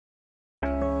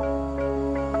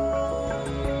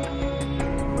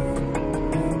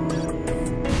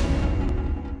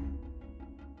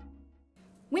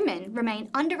remain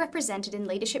underrepresented in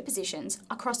leadership positions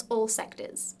across all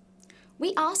sectors.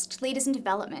 We asked leaders in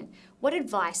development what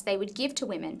advice they would give to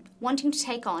women wanting to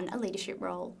take on a leadership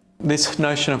role. This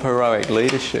notion of heroic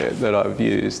leadership that I've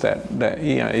used that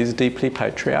is deeply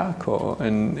patriarchal,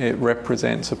 and it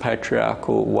represents a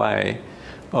patriarchal way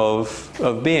of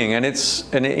being, and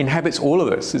it inhabits all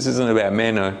of us. This isn't about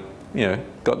men who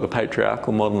got the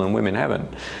patriarchal model and women haven't.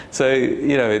 So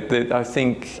I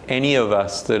think any of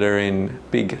us that are in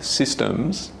big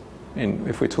systems, and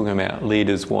if we're talking about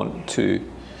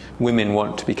women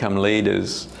want to become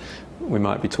leaders, we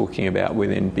might be talking about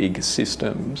within big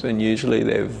systems, and usually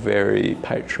they're very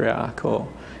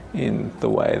patriarchal in the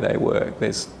way they work.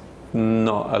 There's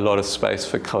not a lot of space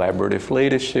for collaborative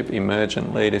leadership,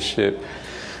 emergent leadership,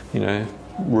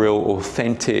 real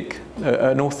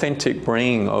an authentic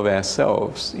bringing of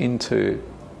ourselves into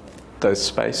those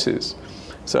spaces.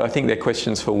 So I think they're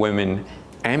questions for women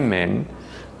and men,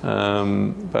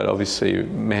 but obviously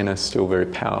men are still very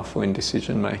powerful in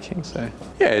decision making. So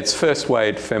yeah, it's first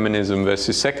wave feminism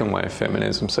versus second wave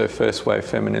feminism. So first wave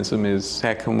feminism is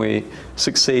how can we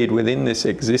succeed within this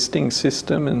existing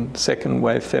system, and second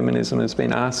wave feminism has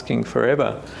been asking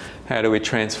forever, how do we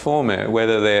transform it?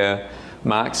 Whether they're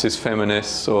Marxist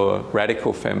feminists or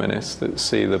radical feminists that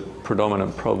see the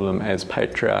predominant problem as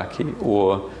patriarchy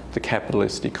or the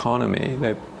capitalist economy,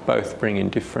 they both bring in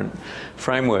different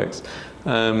frameworks.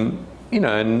 And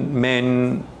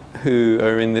men who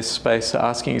are in this space are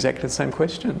asking exactly the same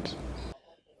questions.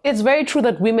 It's very true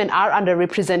that women are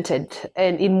underrepresented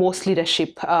in most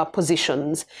leadership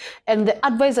positions. And the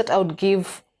advice that I would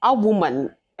give a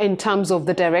woman in terms of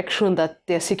the direction that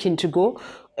they're seeking to go,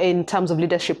 in terms of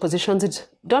leadership positions, is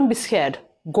don't be scared.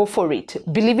 Go for it.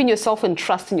 Believe in yourself and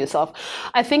trust in yourself.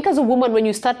 I think as a woman, when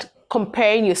you start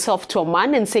comparing yourself to a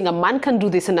man and saying a man can do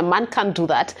this and a man can't do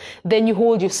that, then you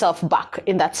hold yourself back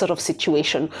in that sort of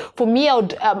situation. For me,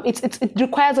 it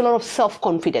requires a lot of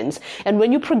self-confidence. And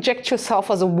when you project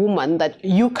yourself as a woman that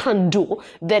you can do,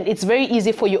 then it's very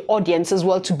easy for your audience as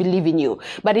well to believe in you.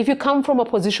 But if you come from a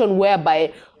position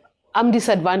whereby I'm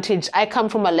disadvantaged, I come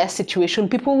from a less situation,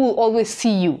 people will always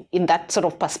see you in that sort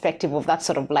of perspective of that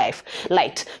sort of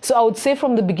light. So I would say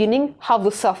from the beginning, have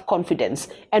the self-confidence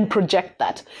and project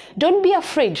that. Don't be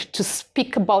afraid to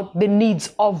speak about the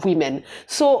needs of women.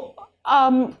 So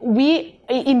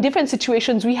in different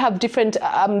situations, we have different,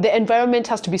 the environment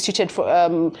has to be suited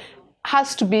for,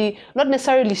 has to be not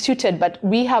necessarily suited, but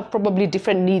we have probably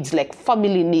different needs, like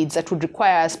family needs that would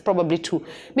require us probably to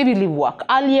maybe leave work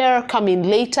earlier, come in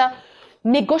later.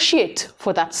 Negotiate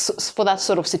for that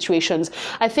sort of situations.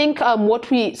 I think what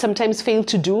we sometimes fail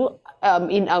to do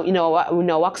in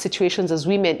our work situations as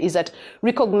women is that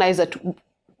recognize that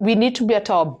we need to be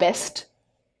at our best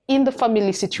in the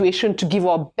family situation to give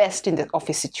our best in the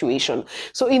office situation.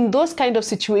 So in those kind of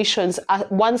situations,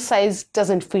 one size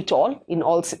doesn't fit all in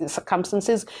all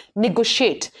circumstances.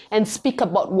 Negotiate and speak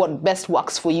about what best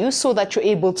works for you so that you're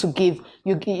able to give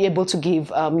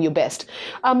your best.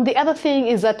 The other thing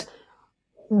is that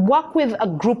work with a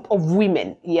group of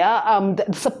women, the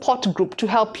support group to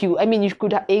help you. I mean, you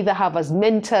could either have as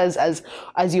mentors,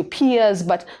 as your peers,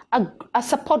 but a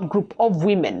support group of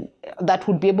women that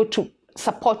would be able to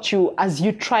support you as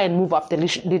you try and move up the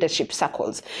leadership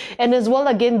circles. And as well,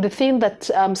 again, the thing that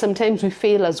sometimes we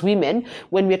fail as women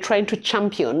when we're trying to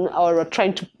champion or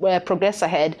trying to progress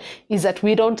ahead is that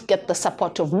we don't get the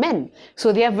support of men.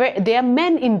 So there are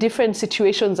men in different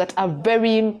situations that are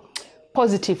very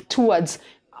positive towards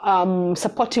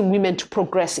supporting women to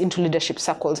progress into leadership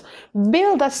circles.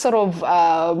 Build that sort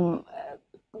of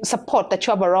support that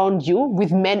you have around you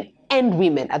with men and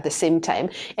women at the same time,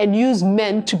 and use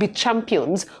men to be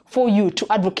champions for you, to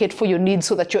advocate for your needs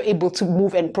so that you're able to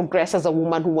move and progress as a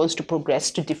woman who wants to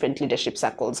progress to different leadership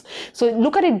circles. So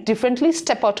look at it differently,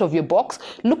 step out of your box,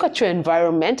 look at your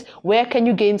environment. Where can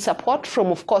you gain support from?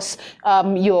 Of course,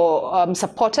 your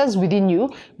supporters within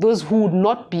you, those who would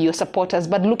not be your supporters,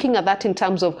 but looking at that in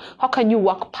terms of how can you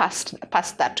work past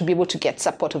that to be able to get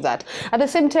support of that. At the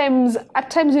same time,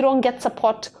 at times you don't get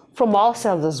support from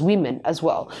ourselves as women as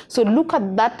well. So look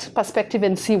at that perspective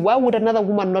and see, why would another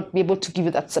woman not be able to give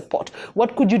you that support?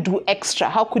 What could you do extra?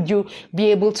 How could you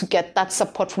be able to get that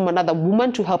support from another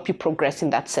woman to help you progress in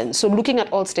that sense? So looking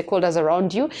at all stakeholders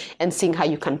around you and seeing how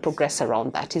you can progress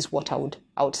around that is what I would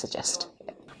suggest.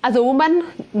 As a woman,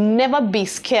 never be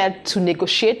scared to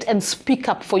negotiate and speak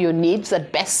up for your needs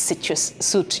that best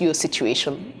suit your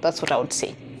situation. That's what I would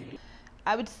say.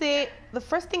 I would say the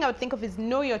first thing I would think of is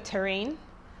know your terrain.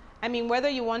 I mean, whether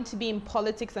you want to be in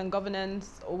politics and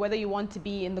governance or whether you want to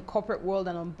be in the corporate world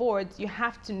and on boards, you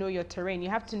have to know your terrain. You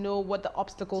have to know what the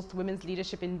obstacles to women's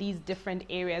leadership in these different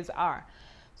areas are.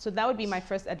 So that would be my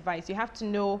first advice. You have to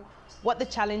know what the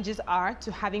challenges are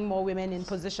to having more women in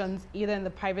positions either in the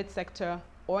private sector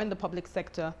or in the public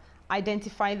sector.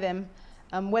 Identify them,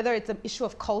 whether it's an issue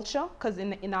of culture, because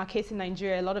in our case in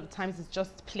Nigeria, a lot of times it's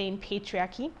just plain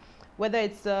patriarchy, whether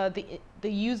it's the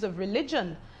use of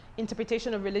religion,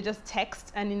 interpretation of religious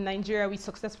text, and in Nigeria we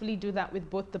successfully do that with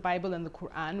both the Bible and the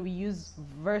Quran. We use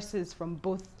verses from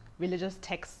both religious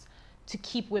texts to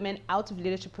keep women out of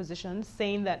leadership positions,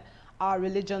 saying that our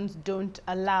religions don't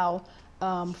allow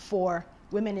for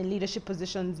women in leadership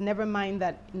positions. Never mind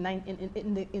that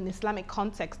in the Islamic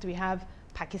context we have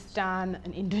Pakistan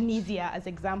and Indonesia as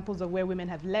examples of where women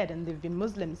have led and they've been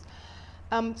Muslims.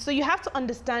 So you have to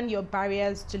understand your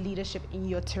barriers to leadership in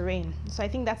your terrain. So I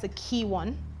think that's a key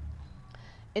one.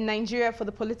 In Nigeria, for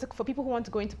people who want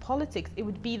to go into politics, it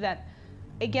would be that,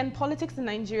 again, politics in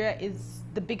Nigeria is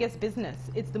the biggest business.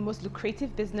 It's the most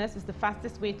lucrative business. It's the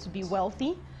fastest way to be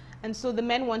wealthy. And so the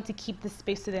men want to keep this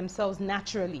space to themselves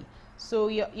naturally. So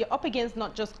you're up against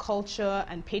not just culture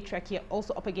and patriarchy, you're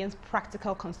also up against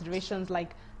practical considerations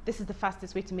like this is the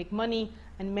fastest way to make money,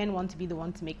 and men want to be the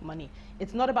one to make money.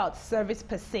 It's not about service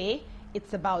per se,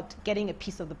 it's about getting a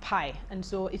piece of the pie. And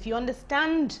so if you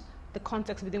understand the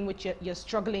context within which you're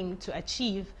struggling to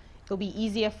achieve, it'll be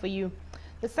easier for you.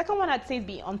 The second one I'd say is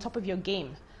be on top of your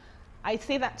game. I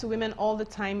say that to women all the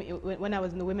time when I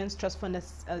was in the Women's Trust Fund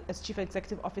as Chief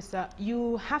Executive Officer.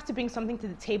 You have to bring something to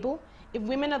the table. If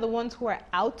women are the ones who are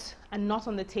out and not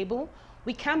on the table,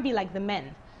 we can't be like the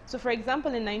men. So for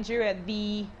example, in Nigeria,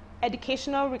 the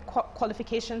educational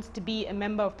qualifications to be a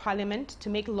member of parliament, to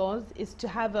make laws, is to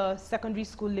have a secondary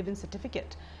school living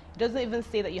certificate. It doesn't even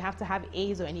say that you have to have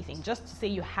A's or anything, just to say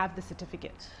you have the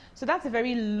certificate. So that's a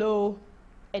very low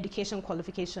education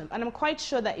qualification. And I'm quite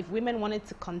sure that if women wanted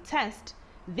to contest,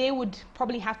 they would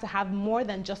probably have to have more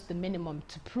than just the minimum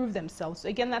to prove themselves. So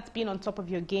again, that's being on top of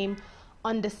your game,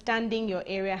 understanding your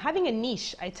area, having a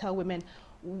niche. I tell women,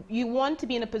 you want to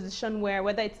be in a position where,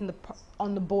 whether it's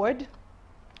on the board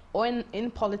or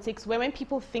in politics, where when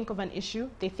people think of an issue,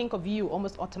 they think of you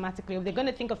almost automatically. If they're going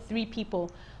to think of 3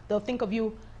 people, they'll think of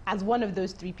you as one of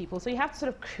those 3 people. So you have to sort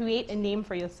of create a name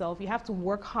for yourself. You have to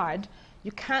work hard.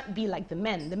 You can't be like the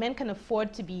men. The men can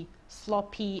afford to be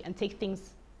sloppy and take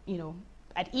things,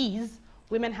 at ease.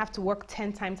 Women have to work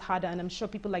 10 times harder, and I'm sure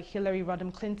people like Hillary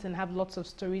Rodham Clinton have lots of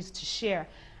stories to share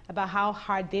about how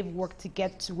hard they've worked to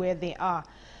get to where they are.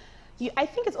 I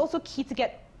think it's also key to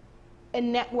get a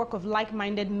network of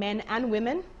like-minded men and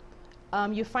women.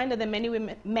 You find that there are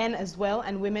many men as well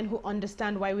and women who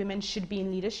understand why women should be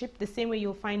in leadership, the same way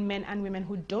you'll find men and women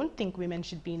who don't think women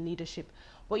should be in leadership.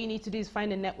 What you need to do is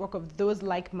find a network of those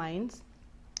like minds,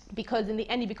 because in the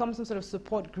end, you become some sort of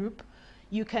support group.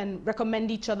 You can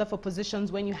recommend each other for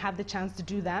positions when you have the chance to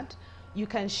do that. You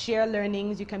can share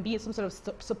learnings. You can be some sort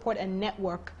of support and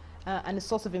network and a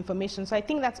source of information. So I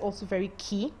think that's also very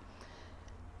key.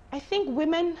 I think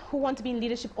women who want to be in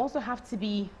leadership also have to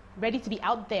be ready to be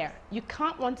out there. You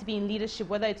can't want to be in leadership,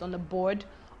 whether it's on a board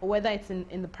or whether it's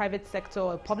in the private sector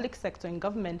or public sector in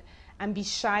government, and be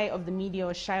shy of the media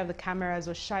or shy of the cameras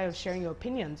or shy of sharing your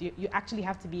opinions. You actually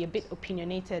have to be a bit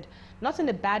opinionated, not in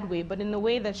a bad way, but in a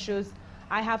way that shows,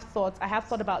 I have thoughts, I have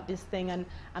thought about this thing, and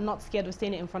I'm not scared of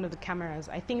saying it in front of the cameras.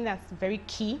 I think that's very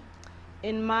key.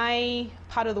 In my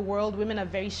part of the world, women are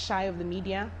very shy of the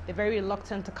media. They're very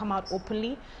reluctant to come out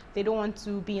openly. They don't want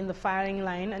to be in the firing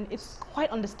line, and it's quite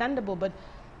understandable, but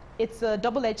it's a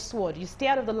double-edged sword. You stay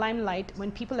out of the limelight when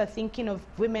people are thinking of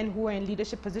women who are in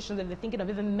leadership positions, and they're thinking of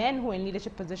even men who are in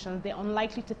leadership positions. They're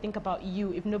unlikely to think about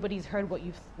you if nobody's heard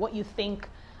what you think,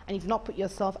 and you've not put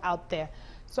yourself out there.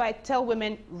 So I tell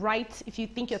women, write. If you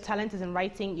think your talent is in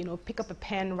writing, pick up a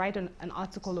pen, write an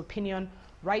article, opinion,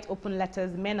 write open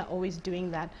letters. Men are always doing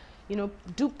that.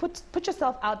 Put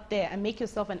yourself out there and make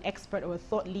yourself an expert or a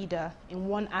thought leader in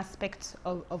one aspect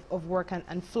of work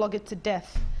and flog it to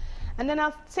death. And then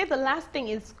I'll say the last thing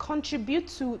is contribute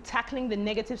to tackling the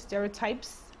negative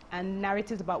stereotypes and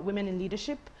narratives about women in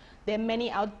leadership. There are many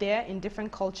out there in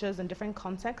different cultures and different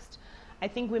contexts. I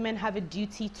think women have a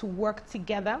duty to work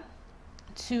together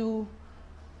to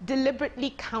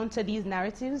deliberately counter these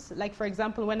narratives. Like, for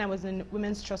example, when I was in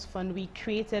Women's Trust Fund, we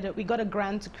got a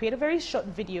grant to create a very short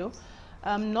video.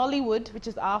 Nollywood, which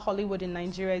is our Hollywood in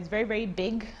Nigeria, is very, very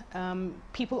big.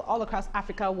 People all across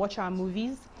Africa watch our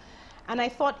movies. And I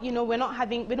thought, we're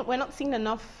not seeing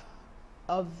enough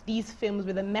of these films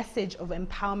with a message of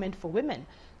empowerment for women.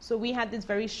 So we had this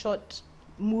very short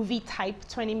movie type,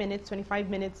 20 minutes, 25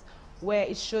 minutes, where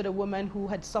it showed a woman who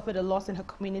had suffered a loss in her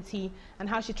community and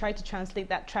how she tried to translate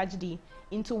that tragedy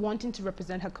into wanting to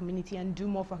represent her community and do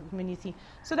more for her community,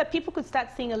 so that people could start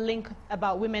seeing a link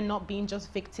about women not being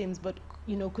just victims, but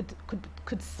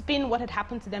could spin what had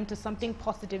happened to them to something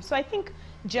positive. So I think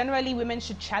generally women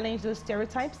should challenge those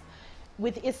stereotypes.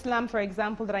 With Islam, for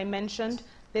example, that I mentioned,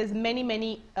 there's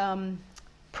many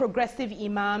progressive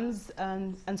imams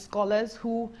and scholars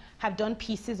who have done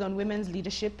pieces on women's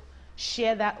leadership,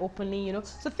 share that openly,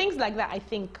 So things like that, I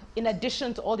think, in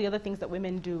addition to all the other things that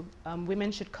women do,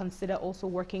 women should consider also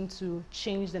working to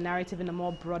change the narrative in a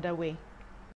more broader way.